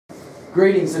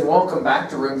Greetings and welcome back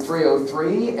to room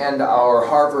 303 and our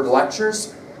Harvard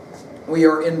lectures. We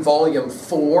are in volume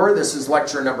 4. This is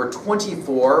lecture number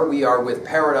 24. We are with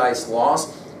Paradise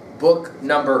Lost, book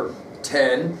number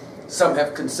 10. Some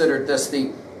have considered this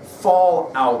the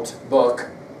fallout book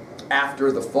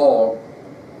after the fall.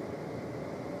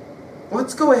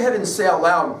 Let's go ahead and say out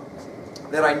loud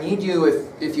that I need you,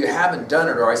 if you haven't done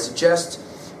it, or I suggest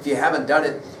if you haven't done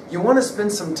it, you want to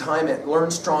spend some time at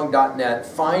learnstrong.net,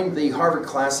 find the Harvard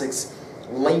Classics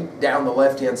link down the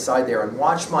left-hand side there, and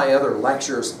watch my other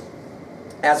lectures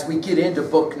as we get into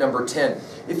book number 10.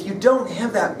 If you don't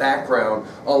have that background,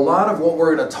 a lot of what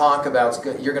we're going to talk about,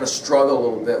 you're going to struggle a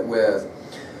little bit with.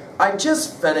 I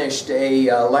just finished a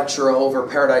lecture over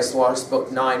Paradise Lost,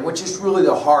 book 9, which is really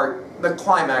the heart, the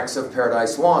climax of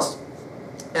Paradise Lost.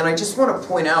 And I just want to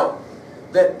point out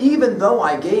that even though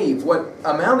I gave what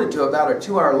amounted to about a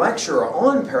 2-hour lecture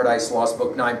on Paradise Lost,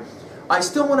 book 9, I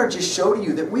still want to just show to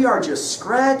you that we are just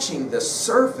scratching the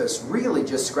surface, really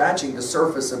just scratching the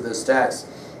surface of this text.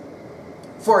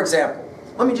 For example,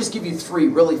 let me just give you 3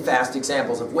 really fast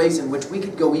examples of ways in which we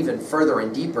could go even further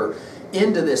and deeper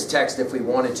into this text if we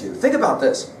wanted to. Think about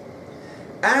this.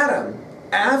 Adam,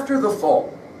 after the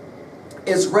fall,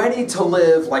 is ready to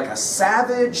live like a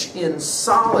savage in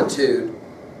solitude,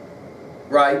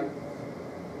 right?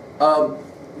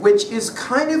 Which is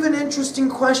kind of an interesting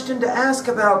question to ask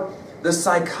about the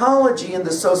psychology and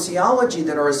the sociology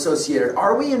that are associated.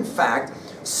 Are we in fact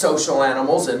social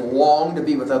animals and long to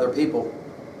be with other people?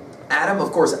 Adam,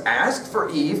 of course, asked for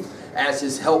Eve as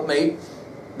his helpmate,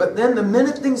 but then the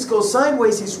minute things go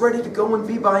sideways, he's ready to go and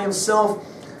be by himself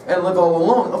and live all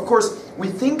alone. Of course, we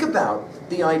think about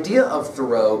the idea of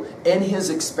Thoreau and his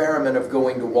experiment of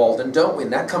going to Walden, don't we?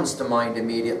 And that comes to mind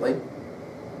immediately.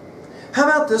 How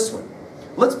about this one?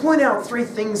 Let's point out 3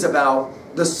 things about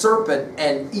the serpent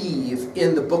and Eve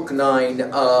in the book 9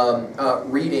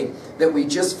 reading that we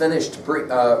just finished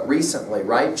recently,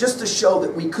 right? Just to show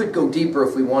that we could go deeper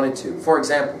if we wanted to. For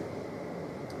example,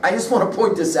 I just want to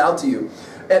point this out to you.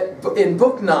 In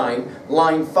book 9,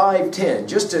 line 510,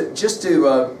 just to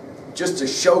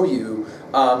show you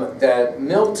that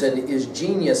Milton is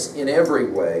genius in every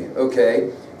way,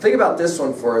 okay? Think about this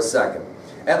one for a second.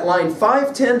 At line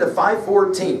 510 to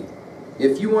 514,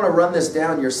 if you want to run this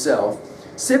down yourself,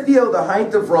 Scipio, the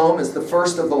height of Rome, is the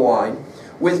first of the line.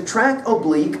 With track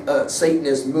oblique, Satan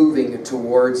is moving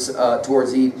towards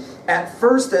Eve. At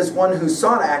first as one who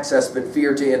sought access but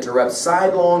feared to interrupt.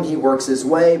 Sidelong he works his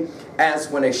way, as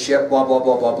when a ship, blah, blah,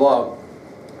 blah, blah, blah.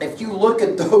 If you look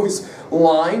at those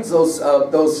lines, those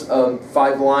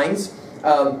 5 lines,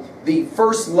 the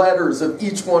first letters of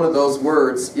each one of those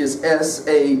words is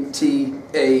S-A-T-A-N.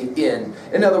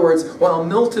 In other words, while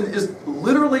Milton is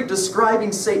literally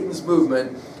describing Satan's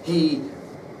movement, he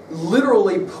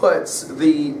literally puts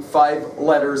the 5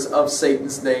 letters of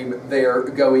Satan's name there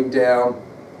going down.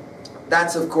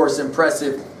 That's, of course,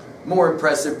 impressive. More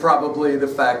impressive, probably, the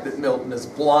fact that Milton is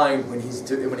blind when he's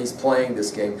playing this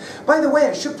game. By the way,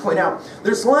 I should point out,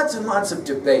 there's lots and lots of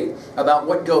debate about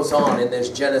what goes on in this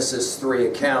Genesis 3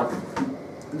 account.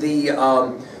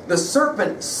 The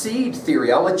serpent seed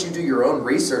theory, I'll let you do your own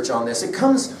research on this. It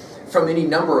comes from any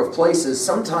number of places,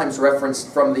 sometimes referenced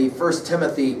from the 1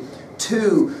 Timothy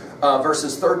 2,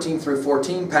 verses 13 through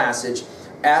 14 passage.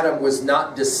 Adam was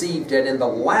not deceived, and in the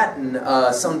Latin,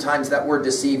 sometimes that word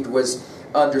deceived was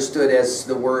understood as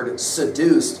the word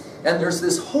seduced. And there's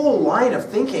this whole line of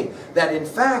thinking that in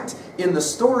fact in the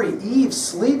story Eve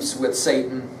sleeps with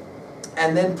Satan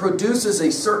and then produces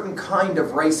a certain kind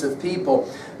of race of people.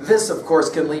 This of course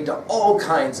can lead to all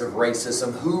kinds of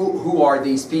racism. Who are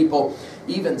these people?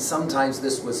 Even sometimes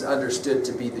this was understood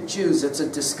to be the Jews. It's a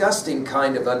disgusting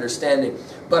kind of understanding.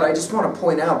 But I just want to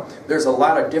point out there's a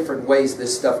lot of different ways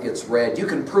this stuff gets read. You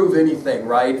can prove anything,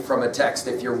 right, from a text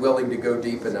if you're willing to go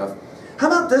deep enough. How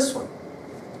about this one?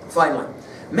 Finally,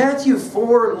 Matthew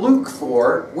 4, Luke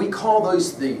 4, we call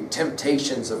those the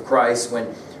temptations of Christ,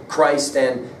 when Christ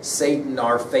and Satan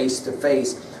are face to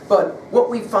face. But what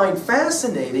we find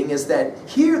fascinating is that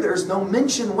here there's no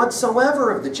mention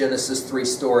whatsoever of the Genesis 3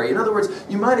 story. In other words,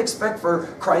 you might expect for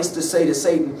Christ to say to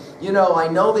Satan, you know, I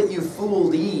know that you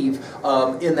fooled Eve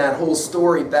in that whole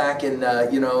story back in,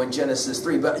 in Genesis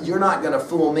 3, but you're not going to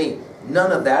fool me.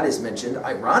 None of that is mentioned.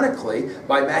 Ironically,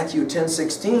 by Matthew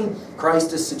 10:16,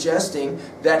 Christ is suggesting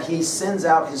that he sends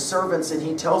out his servants and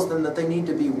he tells them that they need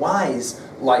to be wise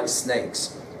like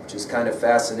snakes, which is kind of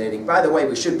fascinating. By the way,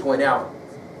 we should point out,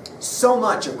 So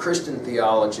much of Christian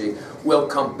theology will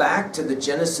come back to the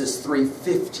Genesis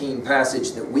 3:15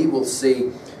 passage that we will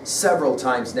see several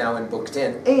times now in Book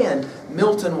 10. And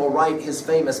Milton will write his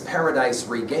famous Paradise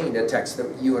Regained, a text that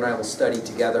you and I will study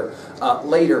together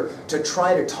later, to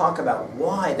try to talk about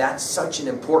why that's such an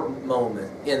important moment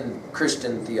in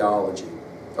Christian theology.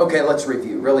 Okay, let's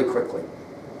review really quickly.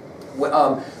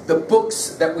 The books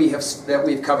that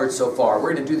we've covered so far.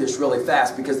 We're going to do this really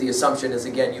fast because the assumption is,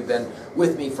 again, you've been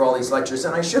with me for all these lectures.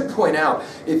 And I should point out,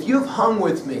 if you've hung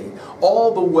with me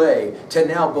all the way to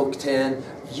now Book 10,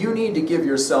 you need to give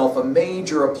yourself a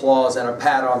major applause and a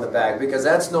pat on the back, because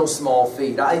that's no small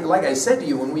feat. Like I said to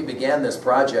you when we began this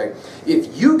project,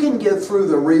 if you can get through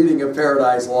the reading of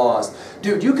Paradise Lost,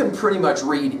 dude, you can pretty much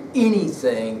read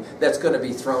anything that's going to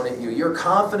be thrown at you. Your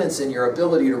confidence in your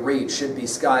ability to read should be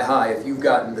sky high if you've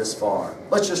gotten this far.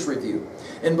 Let's just review.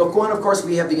 In Book 1, of course,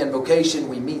 we have the invocation.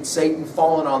 We meet Satan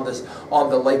fallen on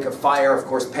the lake of fire. Of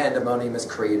course, pandemonium is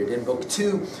created. In Book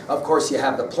 2, of course, you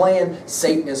have the plan.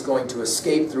 Satan is going to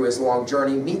escape through his long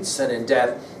journey, meet sin and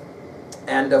death.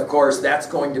 And, of course, that's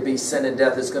going to be, sin and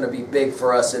death is going to be big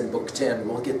for us in Book 10.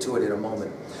 We'll get to it in a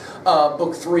moment.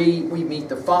 Book 3, we meet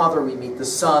the Father, we meet the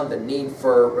Son, the need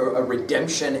for a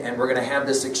redemption, and we're going to have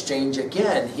this exchange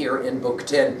again here in Book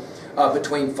 10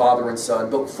 between Father and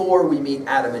Son. Book 4, we meet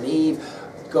Adam and Eve.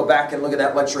 Go back and look at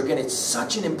that lecture again. It's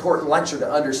such an important lecture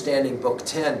to understanding Book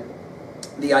 10.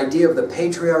 The idea of the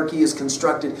patriarchy is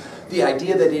constructed. The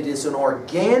idea that it is an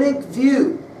organic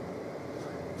view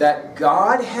that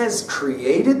God has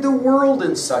created the world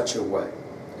in such a way.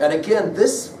 And again,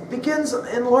 this begins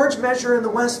in large measure in the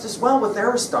West as well with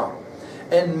Aristotle.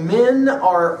 And men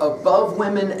are above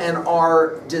women and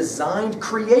are designed,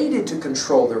 created to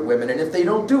control their women. And if they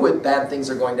don't do it, bad things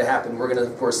are going to happen. We're going to,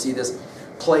 of course, see this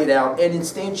played out and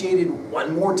instantiated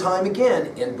one more time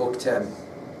again in Book 10.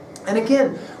 And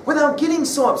again, without getting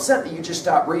so upset that you just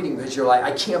stop reading because you're like,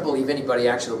 I can't believe anybody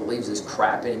actually believes this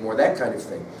crap anymore, that kind of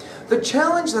thing. The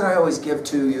challenge that I always give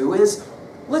to you is,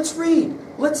 let's read.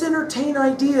 Let's entertain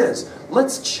ideas.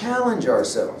 Let's challenge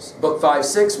ourselves. Book 5,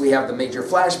 6, we have the major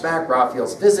flashback,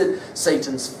 Raphael's visit,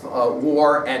 Satan's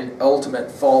war, and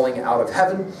ultimate falling out of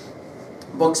heaven.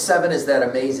 Book 7 is that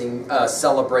amazing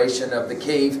celebration of the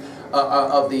cave,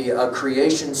 of the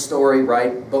creation story,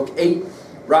 right? Book 8,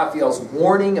 Raphael's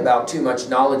warning about too much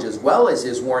knowledge, as well as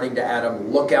his warning to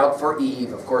Adam, look out for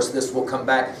Eve. Of course, this will come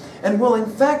back and will in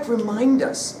fact remind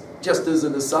us, just as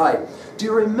an aside, do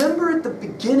you remember at the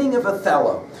beginning of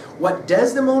Othello what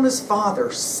Desdemona's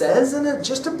father says in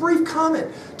just a brief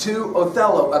comment to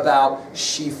Othello about,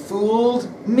 she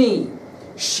fooled me,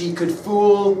 she could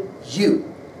fool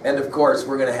you. And of course,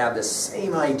 we're going to have the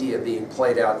same idea being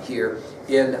played out here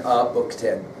in Book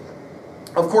 10.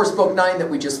 Of course, Book 9 that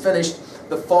we just finished,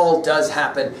 the fall does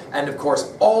happen, and of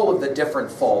course, all of the different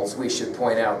falls we should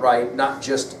point out, right? Not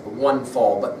just one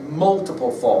fall, but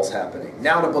multiple falls happening.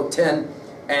 Now to Book 10,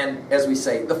 and as we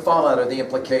say, the fallout or the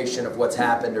implication of what's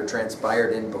happened or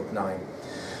transpired in Book 9.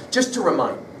 Just to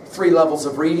remind, 3 levels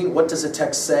of reading. What does a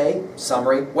text say?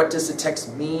 Summary. What does the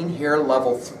text mean here?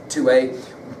 Level 2A.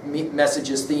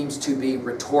 Messages, themes to be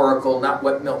rhetorical, not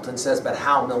what Milton says, but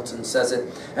how Milton says it.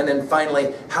 And then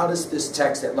finally, how does this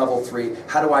text at level 3,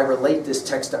 how do I relate this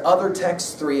text to other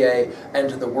texts, 3A, and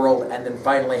to the world? And then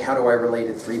finally, how do I relate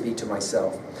it, 3B, to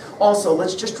myself? Also,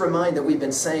 let's just remind that we've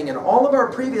been saying in all of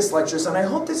our previous lectures, and I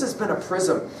hope this has been a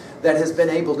prism that has been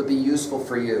able to be useful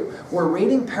for you. We're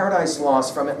reading Paradise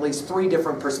Lost from at least 3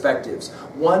 different perspectives.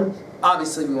 One,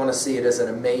 obviously we want to see it as an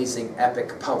amazing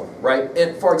epic poem, right?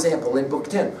 And for example, in Book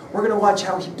 10, we're going to watch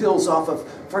how he builds off of,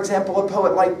 for example, a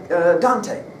poet like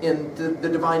Dante in the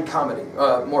Divine Comedy,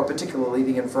 more particularly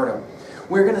the Inferno.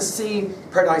 We're going to see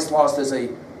Paradise Lost as a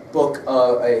book,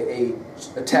 a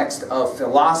text of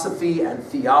philosophy and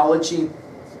theology.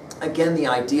 Again, the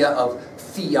idea of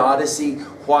theodicy.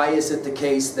 Why is it the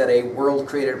case that a world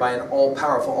created by an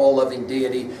all-powerful, all-loving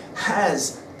deity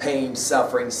has pain,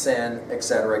 suffering, sin,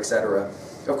 etc., etc.?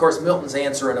 Of course, Milton's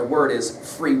answer in a word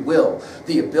is free will.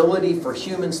 The ability for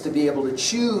humans to be able to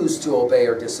choose to obey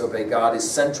or disobey God is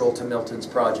central to Milton's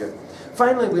project.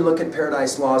 Finally, we look at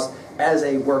Paradise Lost as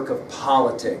a work of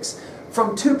politics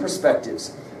from 2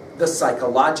 perspectives. The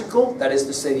psychological, that is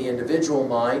to say the individual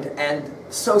mind, and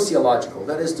sociological,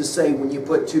 that is to say when you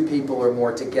put 2 people or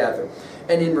more together.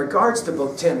 And in regards to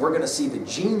Book 10, we're going to see the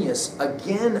genius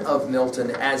again of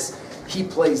Milton as he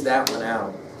plays that one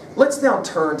out. Let's now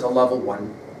turn to level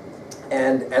 1.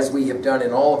 And as we have done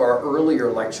in all of our earlier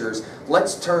lectures,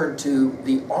 let's turn to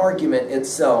the argument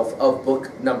itself of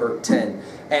book number 10.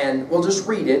 And we'll just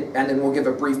read it, and then we'll give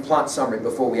a brief plot summary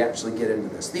before we actually get into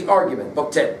this. The argument,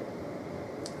 book 10.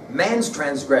 man's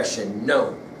transgression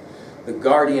known. The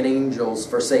guardian angels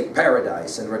forsake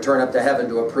paradise and return up to heaven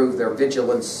to approve their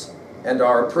vigilance, and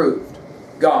are approved.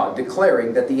 God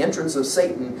declaring that the entrance of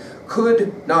Satan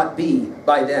could not be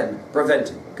by them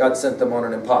prevented. God sent them on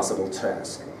an impossible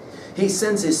task. He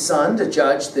sends his Son to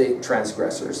judge the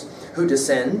transgressors, who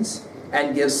descends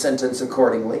and gives sentence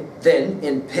accordingly. Then,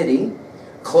 in pity,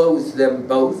 clothes them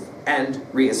both and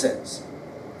reascends.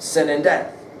 Sin and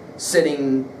death,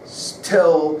 sitting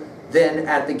till then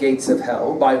at the gates of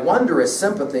hell, by wondrous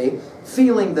sympathy,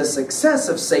 feeling the success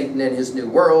of Satan in his new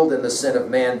world and the sin of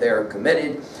man there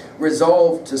committed,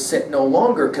 resolved to sit no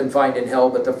longer confined in hell,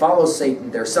 but to follow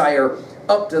Satan, their sire,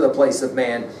 up to the place of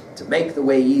man, to make the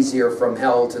way easier from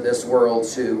hell to this world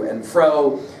to and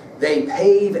fro. They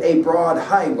pave a broad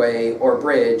highway or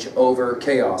bridge over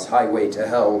chaos, highway to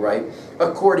hell, right?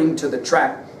 According to the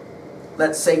track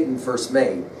that Satan first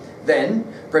made.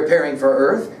 Then, preparing for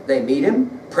earth, they meet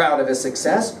him, proud of his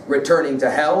success, returning to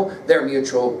hell, their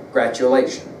mutual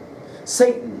gratulation.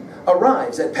 Satan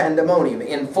arrives at pandemonium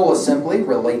in full assembly,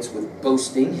 relates with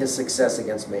boasting his success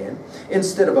against man.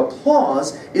 Instead of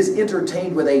applause, is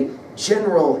entertained with a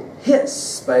general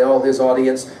hiss by all his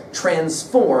audience,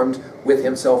 transformed with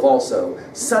himself also,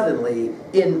 suddenly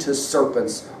into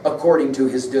serpents, according to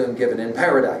his doom given in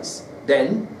paradise.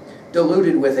 Then,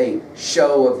 deluded with a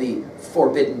show of the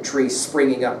forbidden tree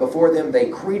springing up before them, they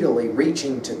greedily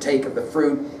reaching to take of the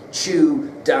fruit,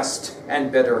 chew dust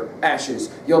and bitter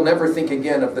ashes. You'll never think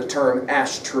again of the term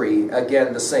ash tree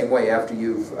again the same way after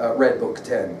you've read Book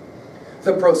 10.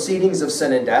 The proceedings of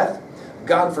sin and death.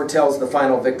 God foretells the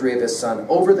final victory of his Son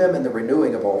over them and the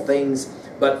renewing of all things,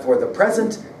 but for the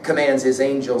present commands his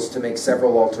angels to make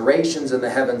several alterations in the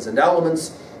heavens and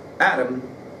elements. Adam,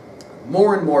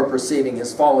 more and more perceiving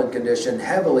his fallen condition,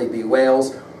 heavily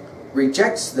bewails,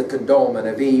 rejects the condolement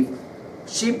of Eve.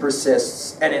 She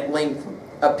persists and at length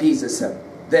appeases him.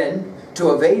 Then,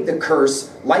 to evade the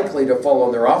curse likely to fall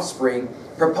on their offspring,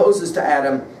 proposes to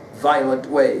Adam violent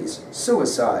ways,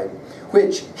 suicide,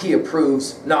 which he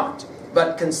approves not,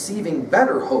 but conceiving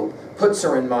better hope, puts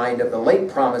her in mind of the late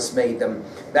promise made them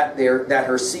that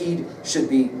her seed should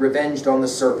be revenged on the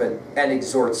serpent, and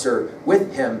exhorts her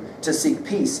with him to seek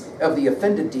peace of the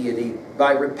offended deity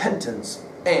by repentance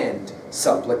and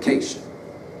supplication.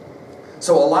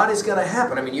 So a lot is going to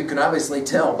happen. I mean, you can obviously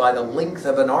tell by the length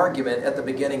of an argument at the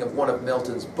beginning of one of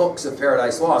Milton's books of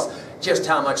Paradise Lost just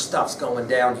how much stuff's going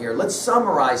down here. Let's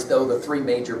summarize, though, the three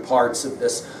major parts of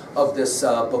this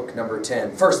book number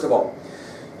 10. First of all,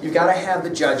 you've got to have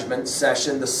the judgment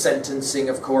session, the sentencing,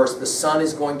 of course. The Son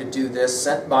is going to do this,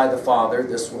 sent by the Father.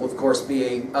 This will, of course,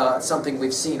 be something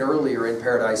we've seen earlier in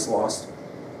Paradise Lost.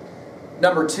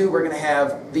 Number two, we're going to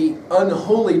have the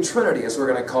unholy trinity, as we're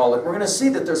going to call it. We're going to see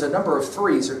that there's a number of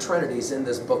threes or trinities in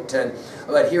this book 10.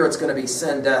 But here it's going to be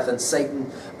sin, death, and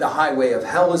Satan. The highway of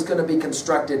hell is going to be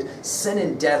constructed. Sin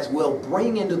and death will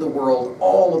bring into the world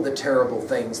all of the terrible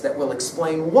things that will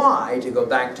explain why, to go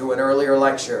back to an earlier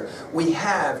lecture, we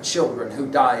have children who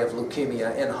die of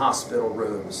leukemia in hospital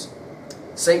rooms.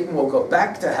 Satan will go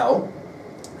back to hell.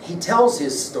 He tells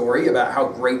his story about how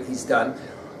great he's done.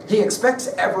 He expects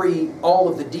all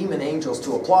of the demon angels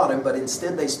to applaud him, but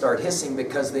instead they start hissing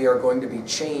because they are going to be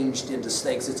changed into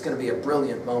snakes. It's going to be a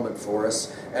brilliant moment for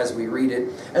us as we read it.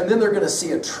 And then they're going to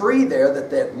see a tree there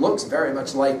that looks very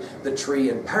much like the tree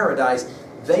in paradise.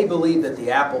 They believe that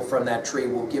the apple from that tree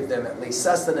will give them at least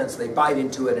sustenance. They bite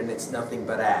into it and it's nothing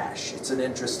but ash. It's an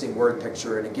interesting word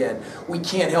picture, and again, we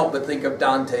can't help but think of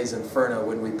Dante's Inferno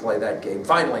when we play that game.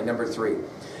 Finally, number three.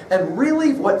 And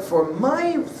really what, for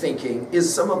my thinking,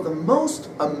 is some of the most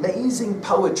amazing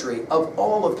poetry of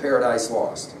all of Paradise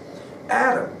Lost.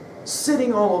 Adam,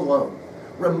 sitting all alone,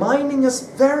 reminding us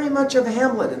very much of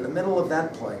Hamlet in the middle of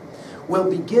that play,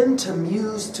 will begin to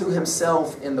muse to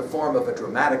himself in the form of a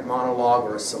dramatic monologue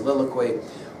or a soliloquy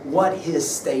what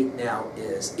his state now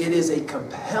is. It is a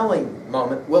compelling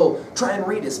moment. We'll try and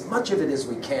read as much of it as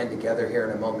we can together here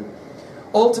in a moment.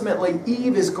 Ultimately,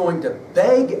 Eve is going to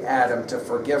beg Adam to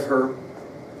forgive her,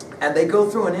 and they go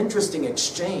through an interesting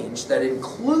exchange that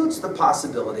includes the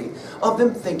possibility of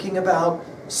them thinking about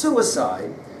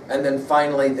suicide. And then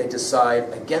finally, they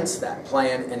decide against that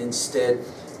plan, and instead,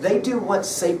 they do what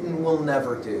Satan will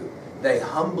never do. They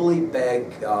humbly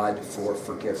beg God for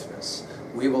forgiveness.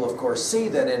 We will, of course, see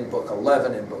that in Book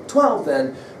 11 and Book 12,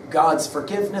 then, God's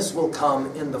forgiveness will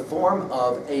come in the form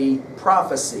of a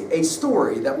prophecy, a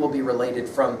story that will be related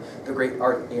from the great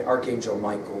Archangel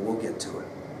Michael. We'll get to it.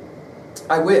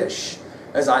 I wish,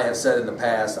 as I have said in the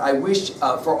past, I wish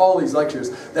for all these lectures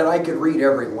that I could read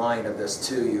every line of this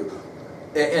to you.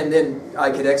 and then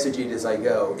I could exegete as I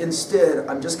go. Instead,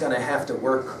 I'm just going to have to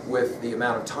work with the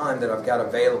amount of time that I've got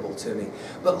available to me.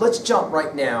 But let's jump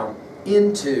right now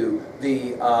into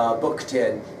the book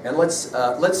 10, and let's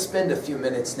spend a few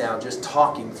minutes now just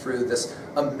talking through this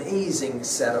amazing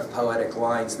set of poetic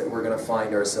lines that we're going to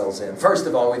find ourselves in. First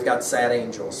of all, we've got sad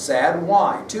angels. Sad,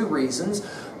 why? Two reasons.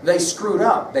 They screwed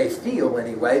up. They feel,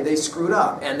 anyway, they screwed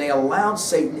up. And they allowed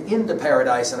Satan into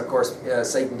paradise, and of course,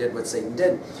 Satan did what Satan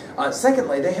did.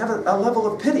 Secondly, they have a level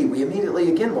of pity. We immediately,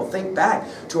 again, will think back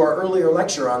to our earlier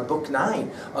lecture on Book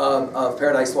 9 of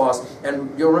Paradise Lost.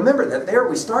 And you'll remember that there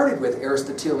we started with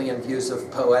Aristotelian views of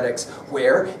poetics,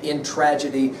 where in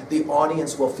tragedy, the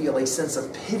audience will feel a sense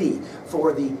of pity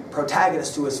for the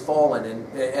protagonist who has fallen,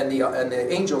 and the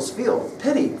angels feel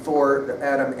pity for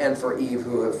Adam and for Eve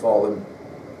who have fallen.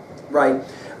 Right.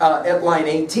 At line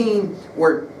 18,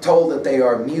 we're told that they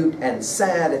are mute and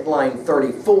sad. At line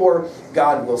 34,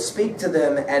 God will speak to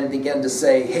them and begin to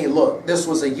say, hey, look, this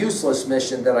was a useless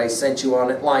mission that I sent you on.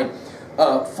 At line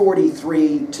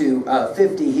 43 to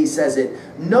 50, he says it,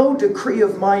 no decree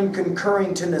of mine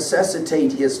concurring to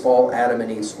necessitate his fall, Adam and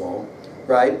Eve's fall,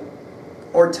 right?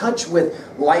 Or touch with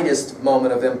lightest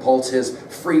moment of impulse his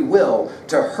free will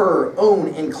to her own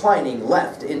inclining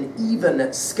left in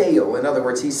even scale. In other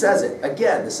words, he says it.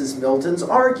 Again, this is Milton's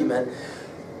argument.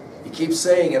 He keeps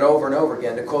saying it over and over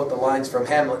again. To quote the lines from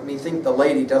Hamlet, "Methink the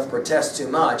lady doth protest too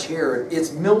much." Here,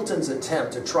 it's Milton's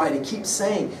attempt to try to keep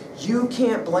saying, you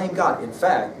can't blame God. In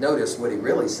fact, notice what he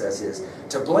really says is,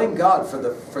 to blame God for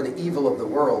the evil of the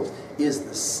world is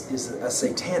a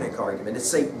satanic argument. It's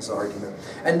Satan's argument.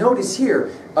 And notice here,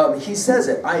 he says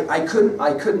it. I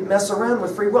couldn't mess around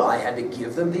with free will. I had to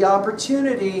give them the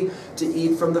opportunity to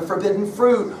eat from the forbidden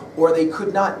fruit, or they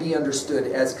could not be understood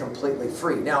as completely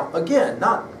free. Now, again,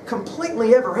 not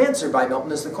completely ever answered by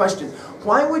Milton is the question,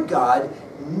 why would God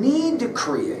need to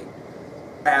create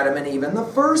Adam and Eve in the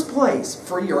first place,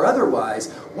 free or otherwise?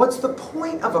 What's the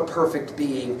point of a perfect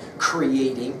being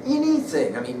creating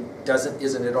anything? I mean,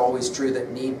 isn't it always true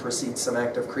that need precedes some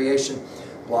act of creation?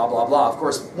 Blah, blah, blah. Of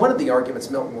course, one of the arguments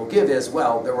Milton will give is,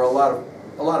 well, there were a lot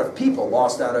of people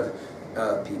lost out of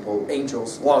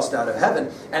angels lost out of heaven,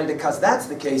 and because that's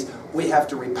the case, we have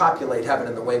to repopulate heaven,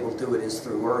 and the way we'll do it is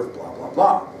through earth, blah, blah,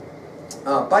 blah.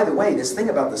 By the way, this thing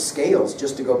about the scales,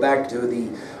 just to go back to the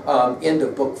end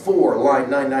of Book 4, line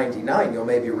 999, you'll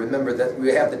maybe remember that we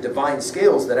have the divine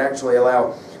scales that actually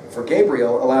allow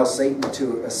Satan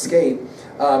to escape.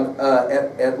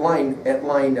 At line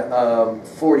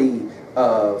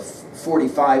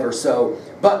 45 or so,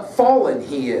 but fallen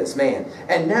he is, man.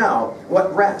 And now,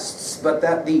 what rests, but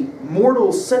that the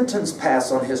mortal sentence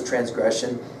pass on his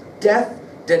transgression, death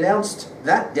denounced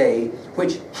that day,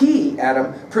 which he,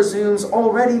 Adam, presumes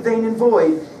already vain and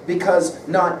void, because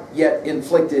not yet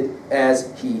inflicted as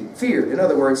he feared. In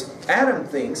other words, Adam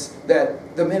thinks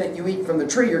that the minute you eat from the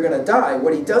tree, you're going to die.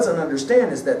 What he doesn't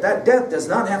understand is that death does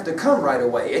not have to come right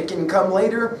away. It can come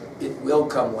later. It will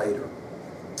come later.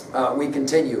 We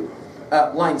continue.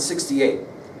 Line 68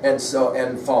 and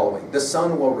following. The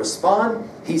Son will respond.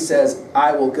 He says,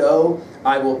 I will go.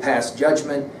 I will pass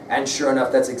judgment. And sure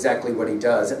enough, that's exactly what he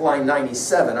does. At line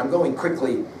 97, I'm going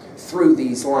quickly through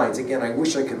these lines. Again, I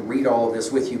wish I could read all of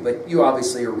this with you, but you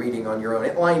obviously are reading on your own.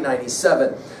 At line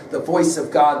 97, the voice of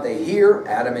God they hear.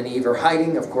 Adam and Eve are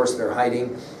hiding. Of course, they're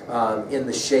hiding in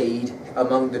the shade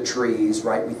among the trees,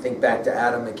 right? We think back to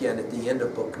Adam again at the end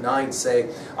of Book 9, say,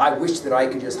 I wish that I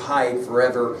could just hide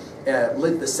forever,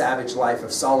 live the savage life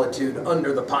of solitude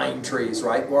under the pine trees,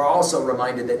 right? We're also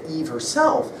reminded that Eve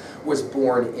herself was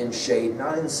born in shade,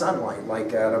 not in sunlight,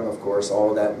 like Adam, of course, all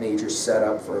of that major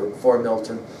setup for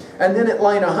Milton. And then at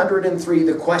line 103,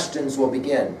 the questions will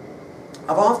begin.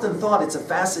 I've often thought it's a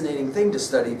fascinating thing to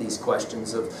study these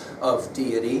questions of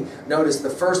deity. Notice the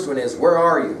first one is, where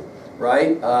are you?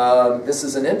 Right? This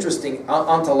is an interesting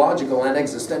ontological and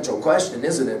existential question,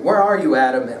 isn't it? Where are you,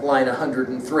 Adam, at line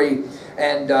 103?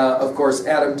 And, of course,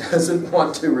 Adam doesn't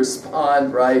want to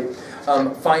respond, right?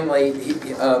 Finally,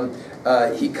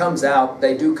 he comes out,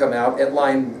 they do come out, at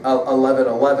line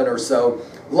 1111 or so.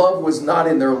 Love was not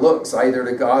in their looks, either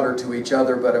to God or to each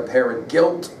other, but apparent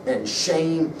guilt and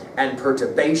shame and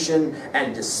perturbation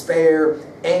and despair,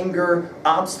 anger,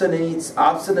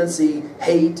 obstinacy,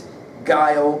 hate,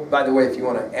 guile. By the way, if you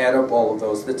want to add up all of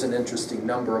those, that's an interesting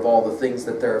number of all the things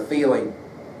that they're feeling.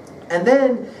 And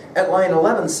then at line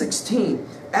 1116,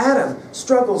 Adam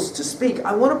struggles to speak.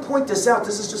 I want to point this out.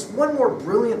 This is just one more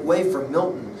brilliant way for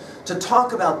Milton to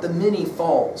talk about the many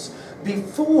falls.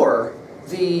 Before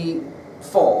the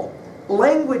fall,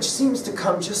 language seems to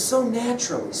come just so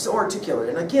naturally, so articulate.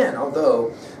 And again,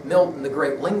 although Milton, the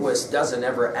great linguist, doesn't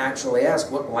ever actually ask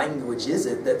what language is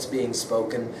it that's being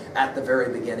spoken at the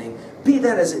very beginning, be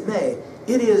that as it may,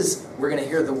 it is, we're going to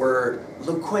hear the word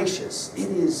loquacious. It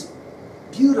is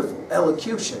beautiful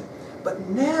elocution. But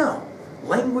now,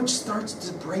 language starts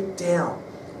to break down.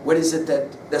 What is it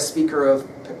that the speaker of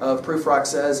Prufrock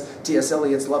says? T.S.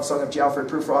 Eliot's Love Song of Geoffrey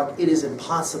Prufrock, it is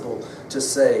impossible to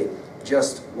say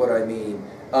just what I mean.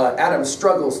 Adam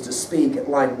struggles to speak at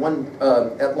line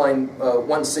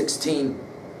 116,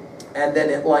 and then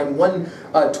at line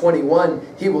 121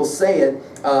 he will say it.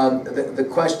 The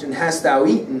question, hast thou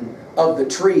eaten of the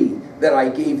tree that I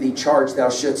gave thee charge thou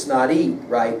shouldst not eat?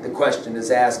 Right? The question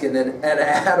is asked, and then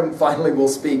Adam finally will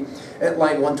speak at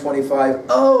line 125.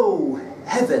 Oh,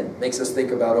 heaven, makes us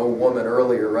think about oh woman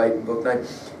earlier, right, in book 9.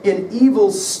 In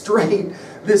evil strait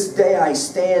this day I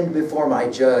stand before my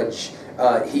judge.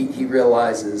 He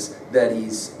realizes that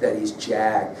he's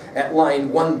jacked. At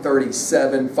line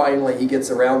 137, finally he gets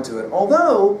around to it.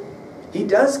 Although he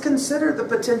does consider the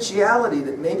potentiality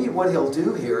that maybe what he'll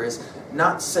do here is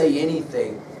not say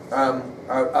anything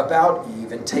about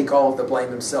Eve and take all of the blame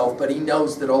himself, but he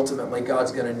knows that ultimately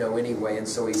God's going to know anyway, and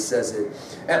so he says it.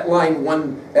 At line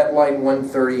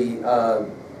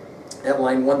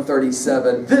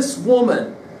 137, this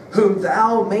woman whom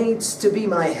thou madest to be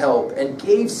my help, and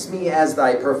gavest me as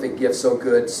thy perfect gift, so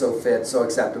good, so fit, so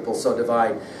acceptable, so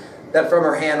divine, that from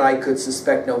her hand I could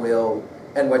suspect no ill,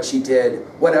 and what she did,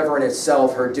 whatever in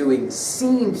itself her doing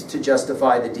seemed to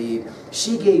justify the deed,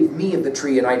 she gave me of the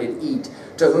tree, and I did eat,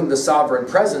 to whom the sovereign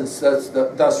presence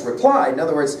thus replied. In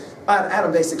other words,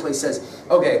 Adam basically says,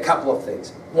 okay, a couple of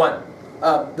things. One,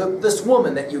 this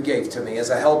woman that you gave to me as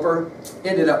a helper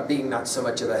ended up being not so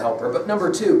much of a helper. But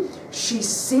number two, she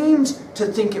seemed to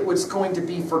think it was going to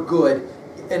be for good.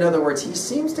 In other words, he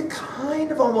seems to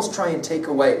kind of almost try and take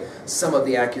away some of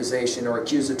the accusation or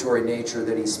accusatory nature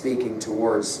that he's speaking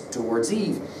towards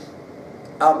Eve.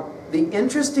 The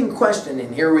interesting question,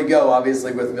 and here we go,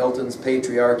 obviously, with Milton's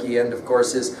patriarchy and, of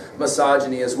course, his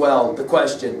misogyny as well. The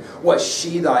question, was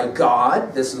she thy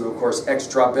God? This is, of course,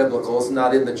 extra-biblical. It's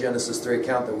not in the Genesis 3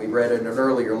 account that we read in an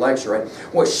earlier lecture, right?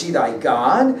 Was she thy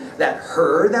God, that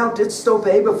her thou didst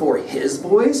obey before his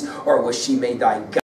voice? Or was she made thy God?